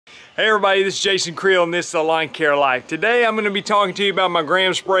Hey everybody, this is Jason Creel and this is the Lawn Care Life. Today I'm going to be talking to you about my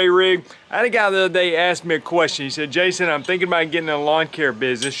gram spray rig. I had a guy the other day ask me a question. He said, Jason, I'm thinking about getting in a lawn care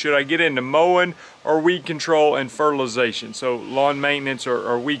business. Should I get into mowing or weed control and fertilization? So lawn maintenance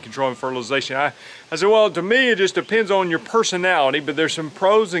or weed control and fertilization. I said, well, to me it just depends on your personality, but there's some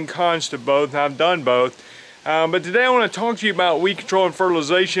pros and cons to both. I've done both. But today I want to talk to you about weed control and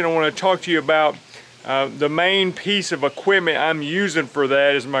fertilization. I want to talk to you about the main piece of equipment I'm using for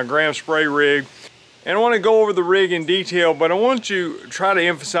that is my gram spray rig. And I want to go over the rig in detail, but I want to try to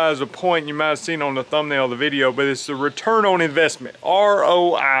emphasize a point you might have seen on the thumbnail of the video, but it's the return on investment,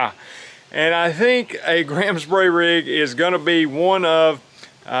 ROI. And I think a gram spray rig is going to be one of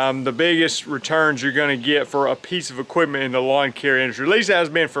the biggest returns you're going to get for a piece of equipment in the lawn care industry. At least it has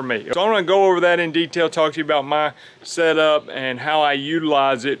been for me. So I'm going to go over that in detail, talk to you about my setup and how I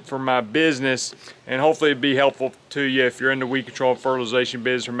utilize it for my business, and hopefully it'll be helpful to you if you're in the weed control and fertilization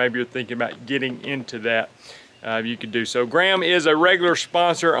business, or maybe you're thinking about getting into that. You could do so. Gram is a regular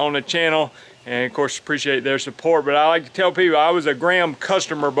sponsor on the channel, and of course appreciate their support, but I like to tell people I was a Gram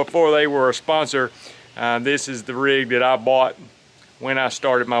customer before they were a sponsor. This is the rig that I bought when I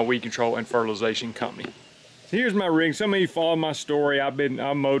started my weed control and fertilization company. So here's my rig. Some of you follow my story. I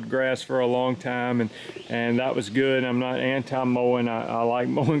mowed grass for a long time, and that was good. I'm not anti-mowing. I like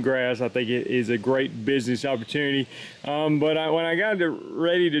mowing grass. I think it is a great business opportunity. But when I got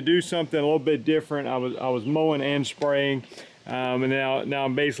ready to do something a little bit different, I was mowing and spraying, and now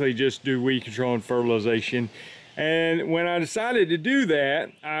I'm basically just do weed control and fertilization. And when I decided to do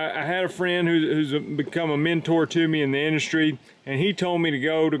that, I had a friend who's become a mentor to me in the industry, and he told me to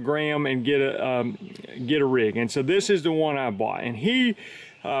go to Gram and get a rig. And so this is the one I bought. And he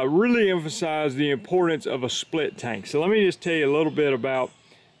really emphasized the importance of a split tank. So let me just tell you a little bit about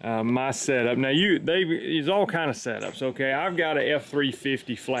my setup. Now there's all kind of setups, okay? I've got a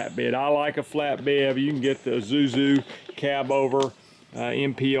F350 flatbed. I like a flatbed. You can get the Zuzu cab over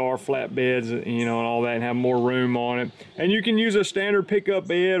MPR flatbeds, you know, and all that, and have more room on it. And you can use a standard pickup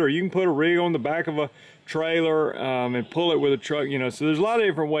bed, or you can put a rig on the back of a trailer and pull it with a truck, you know. So there's a lot of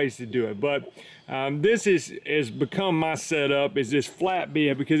different ways to do it, but this has become my setup, is this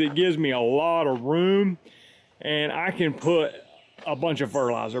flatbed, because it gives me a lot of room, and I can put a bunch of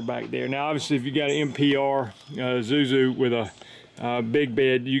fertilizer back there. Now obviously if you got an MPR Zuzu with a big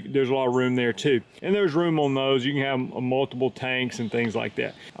bed, there's a lot of room there too, and there's room on those. You can have multiple tanks and things like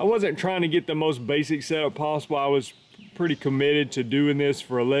that. I wasn't trying to get the most basic setup possible. I was pretty committed to doing this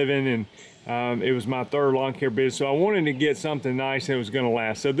for a living, and it was my third lawn care business, so I wanted to get something nice that was going to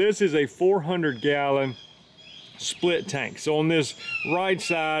last. So this is a 400-gallon split tank. So on this right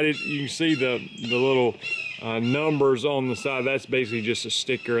side, you can see the little numbers on the side. That's basically just a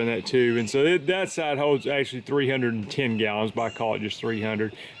sticker in that tube, and so that side holds actually 310 gallons, but I call it just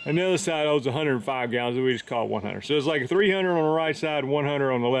 300, and the other side holds 105 gallons, and we just call it 100. So it's like 300 on the right side,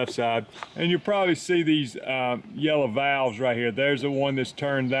 100 on the left side. And you probably see these yellow valves right here. There's the one that's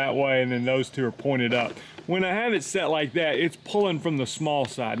turned that way, and then those two are pointed up. When I have it set like that, it's pulling from the small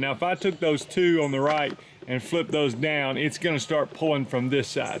side. Now if I took those two on the right and flip those down, it's going to start pulling from this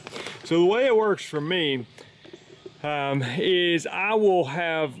side. So the way it works for me is I will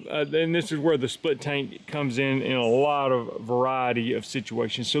have, and this is where the split tank comes in a lot of variety of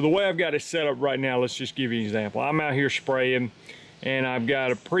situations. So the way I've got it set up right now, let's just give you an example. I'm out here spraying, and I've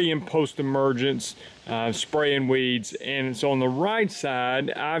got a pre and post emergence spraying weeds, and so on the right side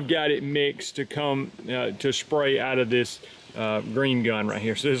I've got it mixed to come to spray out of this green gun right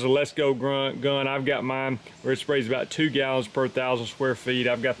here. So this is a Let's Go gun. I've got mine where it sprays about 2 gallons per 1,000 square feet.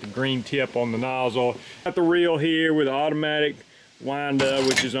 I've got the green tip on the nozzle. Got the reel here with automatic wind up,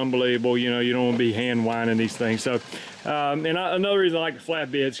 which is unbelievable. You know, you don't want to be hand winding these things. So another reason I like the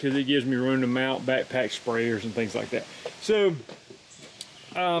flatbeds, because it gives me room to mount backpack sprayers and things like that. So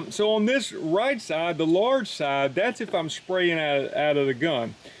so on this right side, the large side, that's if I'm spraying out of the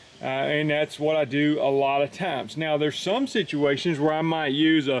gun. And that's what I do a lot of times. Now there's some situations where I might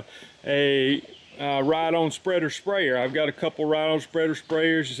use a ride-on spreader sprayer. I've got a couple ride-on spreader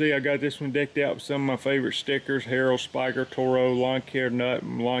sprayers. You see I got this one decked out with some of my favorite stickers: Harold, Spiker, Toro, Lawn Care Nut,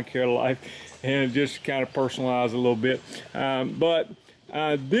 and Lawn Care Life, and just kind of personalize a little bit.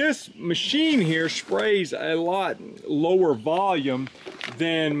 This machine here sprays a lot lower volume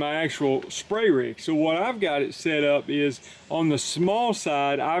than my actual spray rig. So what I've got it set up is, on the small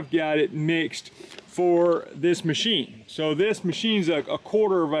side, I've got it mixed for this machine. So this machine's a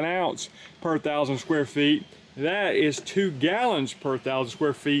 1/4 of an ounce per 1,000 square feet. That is 2 gallons per 1,000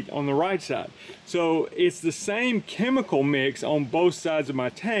 square feet on the right side. So it's the same chemical mix on both sides of my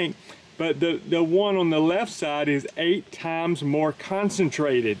tank, but the one on the left side is 8 times more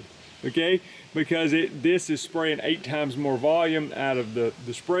concentrated. okay? Because this is spraying 8 times more volume out of the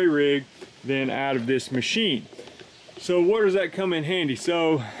spray rig than out of this machine. So where does that come in handy?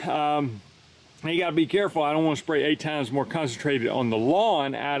 So you gotta be careful. I don't want to spray 8 times more concentrated on the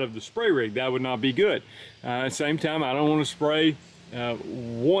lawn out of the spray rig. That would not be good. At the same time, I don't want to spray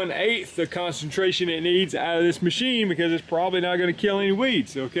 1/8 the concentration it needs out of this machine, because it's probably not going to kill any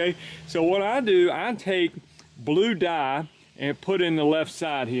weeds, okay? So what I do, I take blue dye and put in the left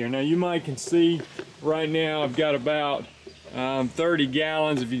side here. Now you might can see right now I've got about 30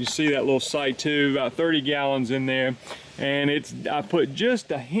 gallons, if you can see that little sight tube, about 30 gallons in there. And I put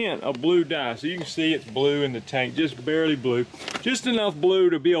just a hint of blue dye. So you can see it's blue in the tank, just barely blue. Just enough blue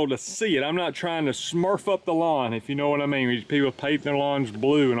to be able to see it. I'm not trying to smurf up the lawn, if you know what I mean. These people paint their lawns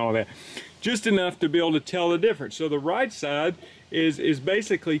blue and all that. Just enough to be able to tell the difference. So the right side is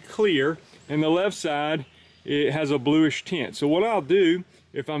basically clear, and the left side, it has a bluish tint. So what I'll do,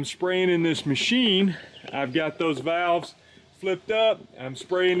 if I'm spraying in this machine, I've got those valves flipped up, I'm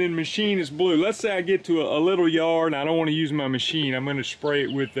spraying in the machine, it's blue. Let's say I get to a little yard and I don't want to use my machine, I'm going to spray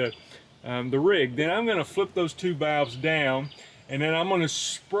it with the rig. Then I'm going to flip those 2 valves down, and then I'm going to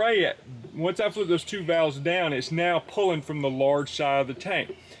spray it. Once I flip those 2 valves down, it's now pulling from the large side of the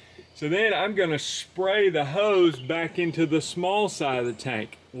tank. So then I'm going to spray the hose back into the small side of the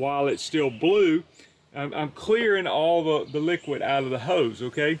tank while it's still blue. I'm clearing all the liquid out of the hose,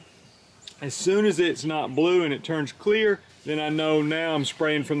 okay? As soon as it's not blue and it turns clear, then I know now I'm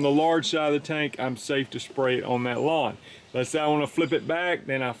spraying from the large side of the tank, I'm safe to spray it on that lawn. Let's say I want to flip it back,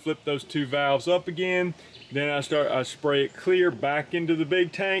 then I flip those 2 valves up again, then I spray it clear back into the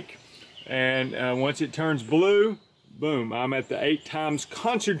big tank, and once it turns blue, boom, I'm at the 8 times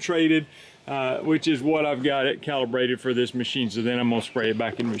concentrated, which is what I've got it calibrated for this machine. So then I'm going to spray it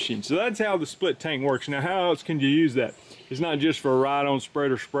back in the machine. So that's how the split tank works. Now, how else can you use that? It's not just for a ride-on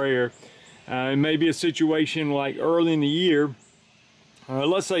spreader sprayer. It may be a situation like early in the year,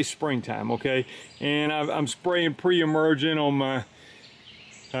 let's say springtime, okay? And I'm spraying pre-emergent on my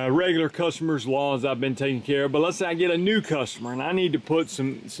regular customers' lawns I've been taking care of. But let's say I get a new customer and I need to put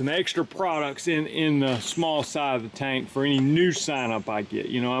some extra products in the small side of the tank for any new sign up I get.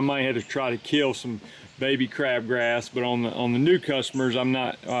 You know, I might have to try to kill some baby crabgrass, but on the new customers, I'm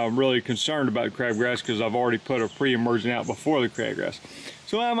not really concerned about crabgrass, because I've already put a pre-emergent out before the crabgrass.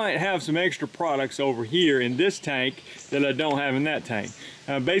 So I might have some extra products over here in this tank that I don't have in that tank.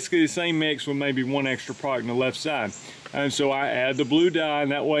 Basically the same mix with maybe 1 extra product on the left side. And so I add the blue dye,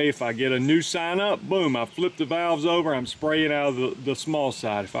 and that way if I get a new sign up, boom, I flip the valves over, I'm spraying out of the small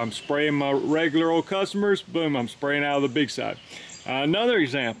side. If I'm spraying my regular old customers, boom, I'm spraying out of the big side. Another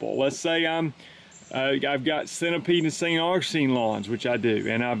example, let's say I've got centipede and St. Augustine lawns, which I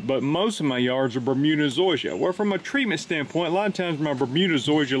do, but most of my yards are Bermuda zoysia. Well, from a treatment standpoint, a lot of times my Bermuda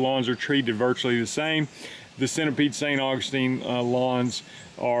zoysia lawns are treated virtually the same. The centipede St. Augustine lawns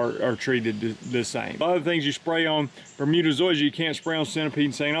are treated the same. A lot of things you spray on Bermuda zoysia, you can't spray on centipede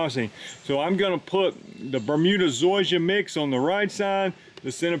and St. Augustine. So I'm going to put the Bermuda zoysia mix on the right side,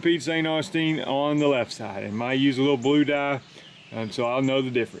 the centipede St. Augustine on the left side, and might use a little blue dye, and so I'll know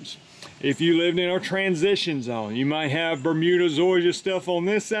the difference. If you lived in a transition zone, you might have Bermuda zoysia stuff on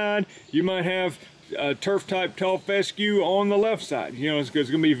this side. You might have turf type tall fescue on the left side. You know, it's going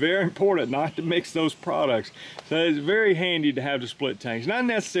to be very important not to mix those products. So it's very handy to have the split tanks. Not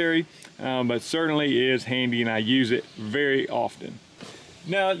necessary, but certainly is handy, and I use it very often.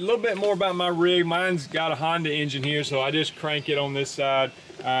 Now, a little bit more about my rig. Mine's got a Honda engine here, so I just crank it on this side.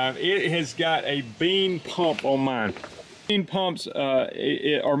 It has got a bean pump on mine. Bean pumps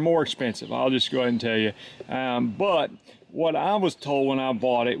are more expensive, I'll just go ahead and tell you. But what I was told when I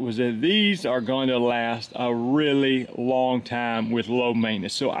bought it was that these are going to last a really long time with low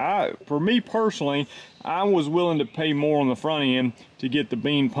maintenance. So for me personally, I was willing to pay more on the front end to get the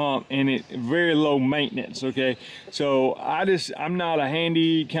bean pump, and it very low maintenance, okay? So I'm not a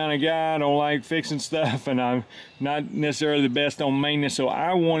handy kind of guy. I don't like fixing stuff, and I'm not necessarily the best on maintenance. So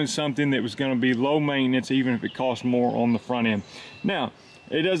I wanted something that was going to be low maintenance, even if it costs more on the front end. Now,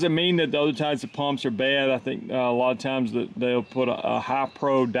 it doesn't mean that the other types of pumps are bad. I think a lot of times they'll put a high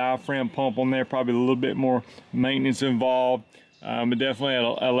pro diaphragm pump on there, probably a little bit more maintenance involved, but definitely at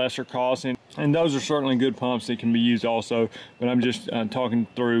a lesser cost. And those are certainly good pumps that can be used also, but I'm just talking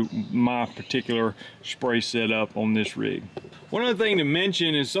through my particular spray setup on this rig. One other thing to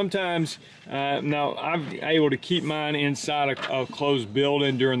mention is sometimes, now I'm able to keep mine inside a closed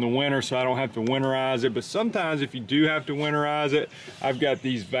building during the winter, so I don't have to winterize it, but sometimes if you do have to winterize it, I've got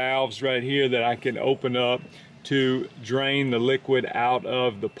these valves right here that I can open up to drain the liquid out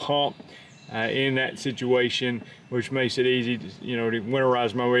of the pump. In that situation, which makes it easy to, you know, to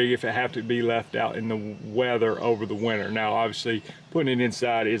winterize my rig if it have to be left out in the weather over the winter. Now, obviously, putting it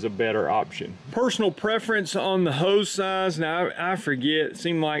inside is a better option. Personal preference on the hose size. Now, I forget, it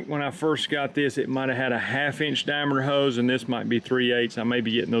seemed like when I first got this, it might have had a 1/2 inch diameter hose, and this might be 3/8. I may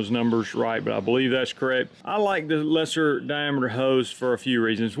be getting those numbers right, but I believe that's correct. I like the lesser diameter hose for a few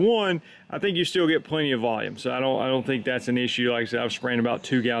reasons. One, I think you still get plenty of volume, so I don't think that's an issue. Like I said, I was spraying about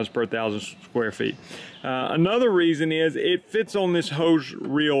 2 gallons per 1,000 square feet. Another reason is it fits on this hose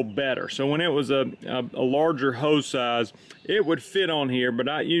reel better. So when it was a larger hose size, it would fit on here,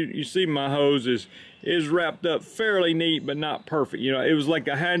 but you see my hose is wrapped up fairly neat, but not perfect. You know, it was like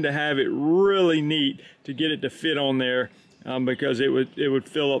I had to have it really neat to get it to fit on there, because it would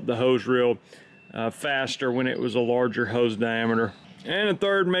fill up the hose reel faster when it was a larger hose diameter. And a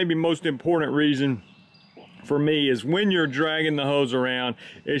third, maybe most important reason for me is when you're dragging the hose around,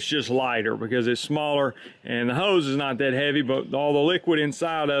 it's just lighter because it's smaller, and the hose is not that heavy, but all the liquid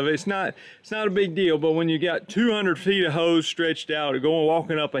inside of it, it's not a big deal. But when you got 200 feet of hose stretched out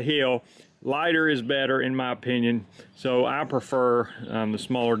walking up a hill, lighter is better in my opinion. So I prefer the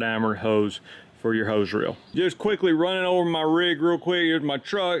smaller diameter hose for your hose reel. Just quickly running over my rig real quick. Here's my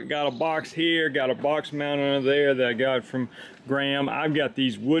truck. Got a box here, got a box mounted under there that I got from Graham. I've got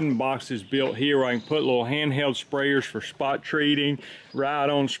these wooden boxes built here where I can put little handheld sprayers for spot treating,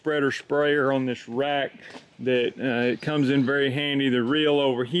 ride-on spreader sprayer on this rack that it comes in very handy. The reel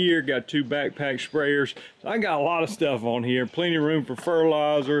over here, got 2 backpack sprayers. So I got a lot of stuff on here, plenty of room for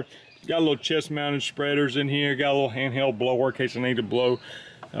fertilizer. Got a little chest mounted spreaders in here, got a little handheld blower in case I need to blow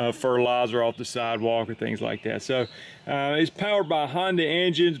fertilizer off the sidewalk or things like that. So it's powered by Honda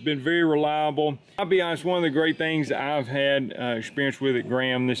engines, been very reliable. I'll be honest, one of the great things I've had experience with at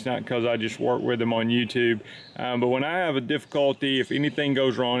Graham, this is not because I just work with them on YouTube, but when I have a difficulty, if anything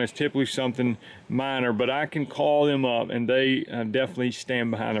goes wrong, it's typically something minor, but I can call them up and they definitely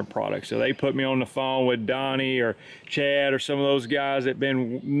stand behind their product. So they put me on the phone with Donnie or Chad or some of those guys that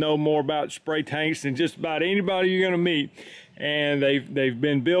know more about spray tanks than just about anybody you're gonna meet. And they've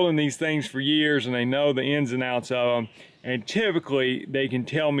been building these things for years, and they know the ins and outs of them, and typically they can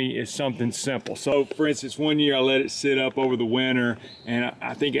tell me it's something simple. So for instance, one year I let it sit up over the winter, and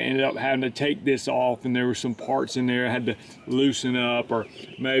I think I ended up having to take this off, and there were some parts in there I had to loosen up, or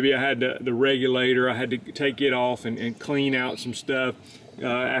maybe I had the regulator, I had to take it off and clean out some stuff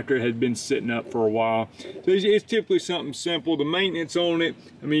after it had been sitting up for a while. So it's typically something simple. The maintenance on it,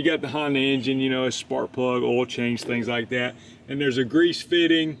 I mean, you got the Honda engine, you know, a spark plug, oil change, things like that. And there's a grease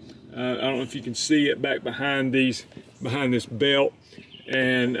fitting. I don't know if you can see it back behind this belt.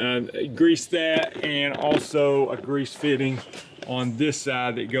 And grease that, and also a grease fitting on this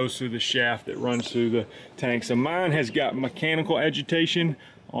side that goes through the shaft that runs through the tank. So mine has got mechanical agitation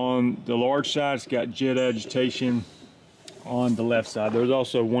on the large side. It's got jet agitation on the left side. There's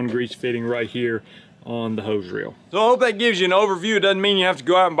also one grease fitting right here on the hose reel. So I hope that gives you an overview. It doesn't mean you have to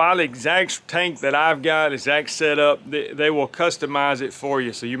go out and buy the exact tank that I've got, exact setup. They will customize it for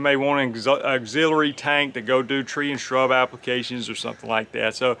you. So you may want an auxiliary tank to go do tree and shrub applications or something like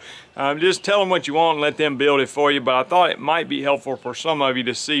that. So just tell them what you want and let them build it for you. But I thought it might be helpful for some of you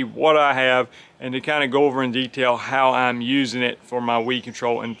to see what I have and to kind of go over in detail how I'm using it for my weed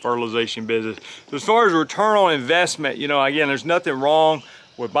control and fertilization business. So as far as return on investment, you know, again, there's nothing wrong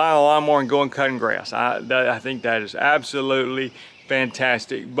with buying a lawnmower and going cutting grass. I think that is absolutely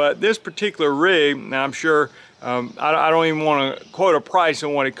fantastic. But this particular rig, now I'm sure, I don't even want to quote a price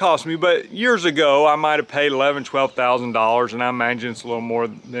on what it cost me, but years ago I might have paid $11,000, $12,000, and I imagine it's a little more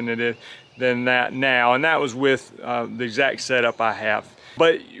than that now, and that was with the exact setup I have.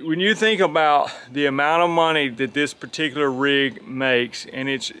 But when you think about the amount of money that this particular rig makes, and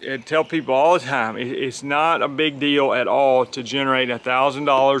I tell people all the time, it's not a big deal at all to generate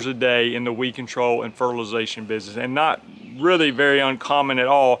 $1,000 a day in the weed control and fertilization business, and not really very uncommon at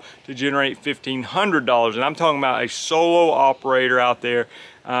all to generate $1,500. And I'm talking about a solo operator out there.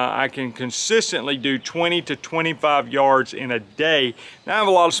 I can consistently do 20 to 25 yards in a day. Now I have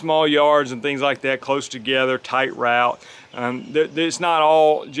a lot of small yards and things like that close together, tight route. It's not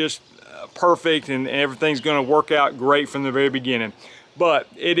all just perfect and everything's going to work out great from the very beginning. But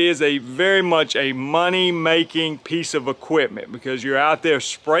it is very much a money-making piece of equipment because you're out there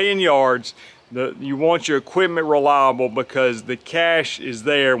spraying yards. You want your equipment reliable because the cash is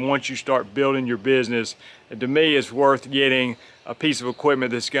there once you start building your business. And to me, it's worth getting a piece of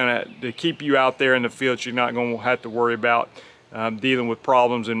equipment that's going to keep you out there in the field. You're not going to have to worry about dealing with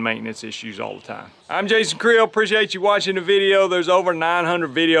problems and maintenance issues all the time. I'm Jason Creel. Appreciate you watching the video. There's over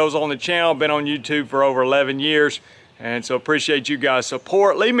 900 videos on the channel. Been on YouTube for over 11 years. And so appreciate you guys'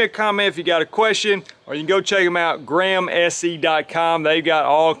 support. Leave me a comment if you got a question, or you can go check them out, grahamse.com. They've got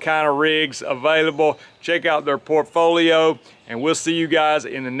all kind of rigs available. Check out their portfolio, and we'll see you guys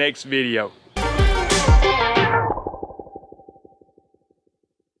in the next video.